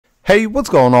Hey, what's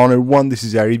going on everyone? This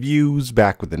is iReviews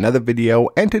back with another video,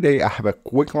 and today I have a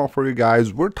quick one for you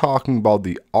guys. We're talking about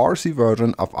the RC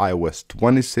version of iOS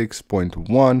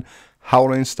 26.1, how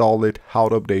to install it, how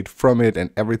to update from it, and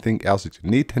everything else that you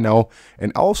need to know.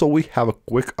 And also we have a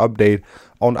quick update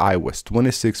on iOS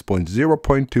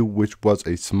 26.0.2, which was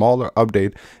a smaller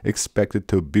update expected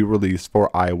to be released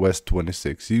for iOS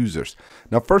 26 users.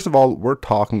 Now, first of all, we're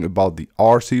talking about the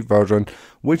RC version,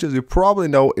 which, as you probably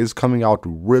know, is coming out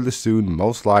really soon.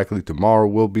 Most likely tomorrow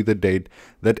will be the date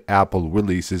that Apple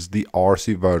releases the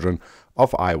RC version of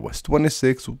iOS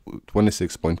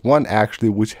 26.1 actually,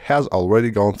 which has already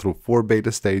gone through 4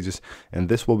 beta stages, and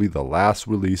this will be the last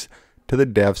release to the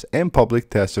devs and public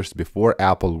testers before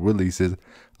Apple releases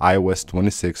iOS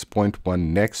 26.1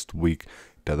 next week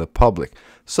to the public.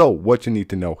 So what you need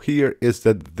to know here is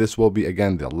that this will be,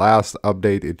 again, the last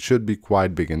update. It should be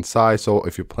quite big in size, so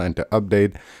if you plan to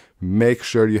update, make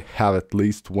sure you have at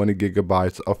least 20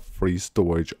 gigabytes of free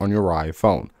storage on your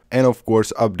iPhone. And of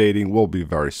course, updating will be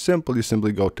very simple. You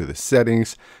simply go to the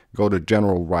settings, go to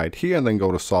general right here, and then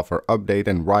go to software update,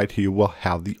 and right here we'll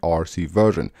have the RC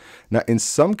version. Now, in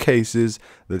some cases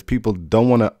that people don't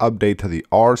want to update to the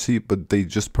RC, but they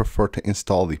just prefer to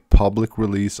install the public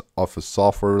release of a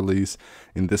software release,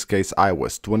 in this case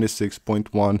iOS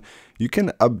 26.1, you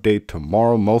can update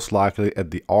tomorrow, most likely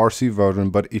at the RC version.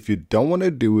 But if you don't want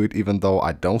to do it, even though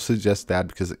I don't suggest that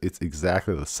because it's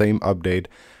exactly the same update,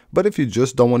 but if you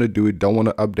just don't want to do it, don't want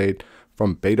to update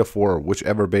from beta 4 or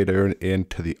whichever beta you're in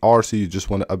to the RC, you just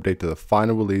want to update to the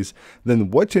final release,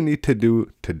 then what you need to do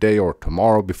today or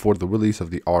tomorrow before the release of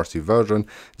the RC version,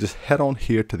 just head on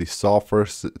here to the software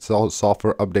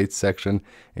update section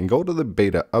and go to the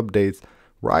beta updates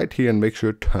right here and make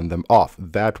sure to turn them off.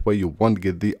 That way you won't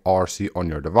get the RC on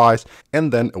your device,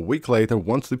 and then a week later,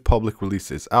 once the public release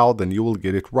is out, then you will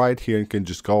get it right here and can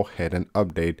just go ahead and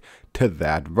update to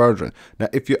that version. Now,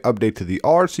 if you update to the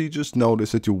RC, just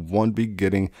notice that you won't be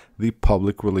getting the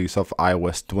public release of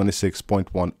iOS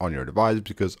 26.1 on your device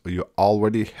because you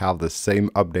already have the same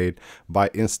update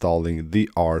by installing the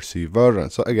RC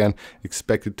version. So again,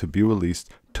 expect it to be released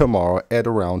tomorrow at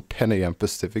around 10 a.m.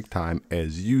 Pacific time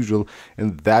as usual,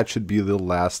 and that should be the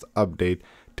last update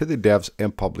to the devs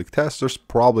and public testers.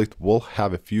 Probably will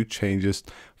have a few changes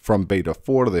from beta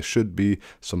 4. There should be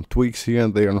some tweaks here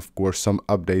and there, and of course some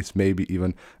updates, maybe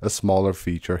even a smaller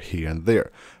feature here and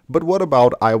there. But what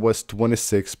about iOS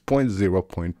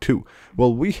 26.0.2?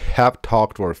 Well, we have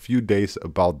talked for a few days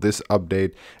about this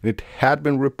update, and it had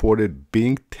been reported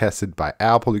being tested by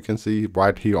Apple. You can see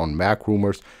right here on Mac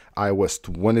Rumors, iOS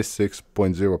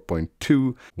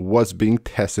 26.0.2 was being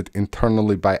tested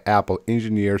internally by Apple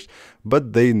engineers,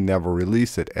 but they never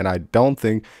released it, and I don't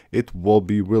think it will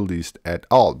be released at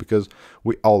all because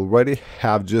we already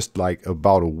have just like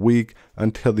about a week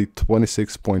until the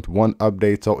 26.1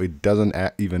 update, so it doesn't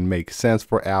even make sense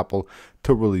for Apple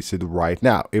to release it right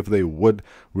now. If they would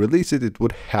release it, it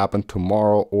would happen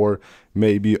tomorrow or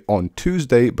maybe on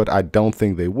Tuesday, but I don't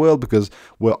think they will because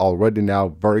we're already now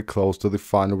very close to the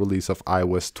final release of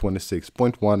iOS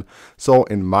 26.1. So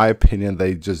in my opinion,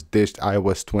 they just ditched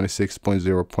iOS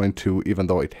 26.0.2, even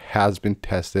though it has been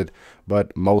tested,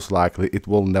 but most likely it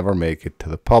will never make it to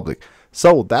the public.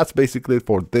 So that's basically it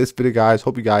for this video, guys.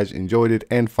 Hope you guys enjoyed it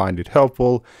and find it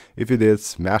helpful. If you did,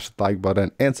 smash the like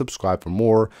button and subscribe for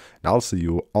more, and I'll see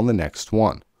you on the next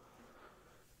one.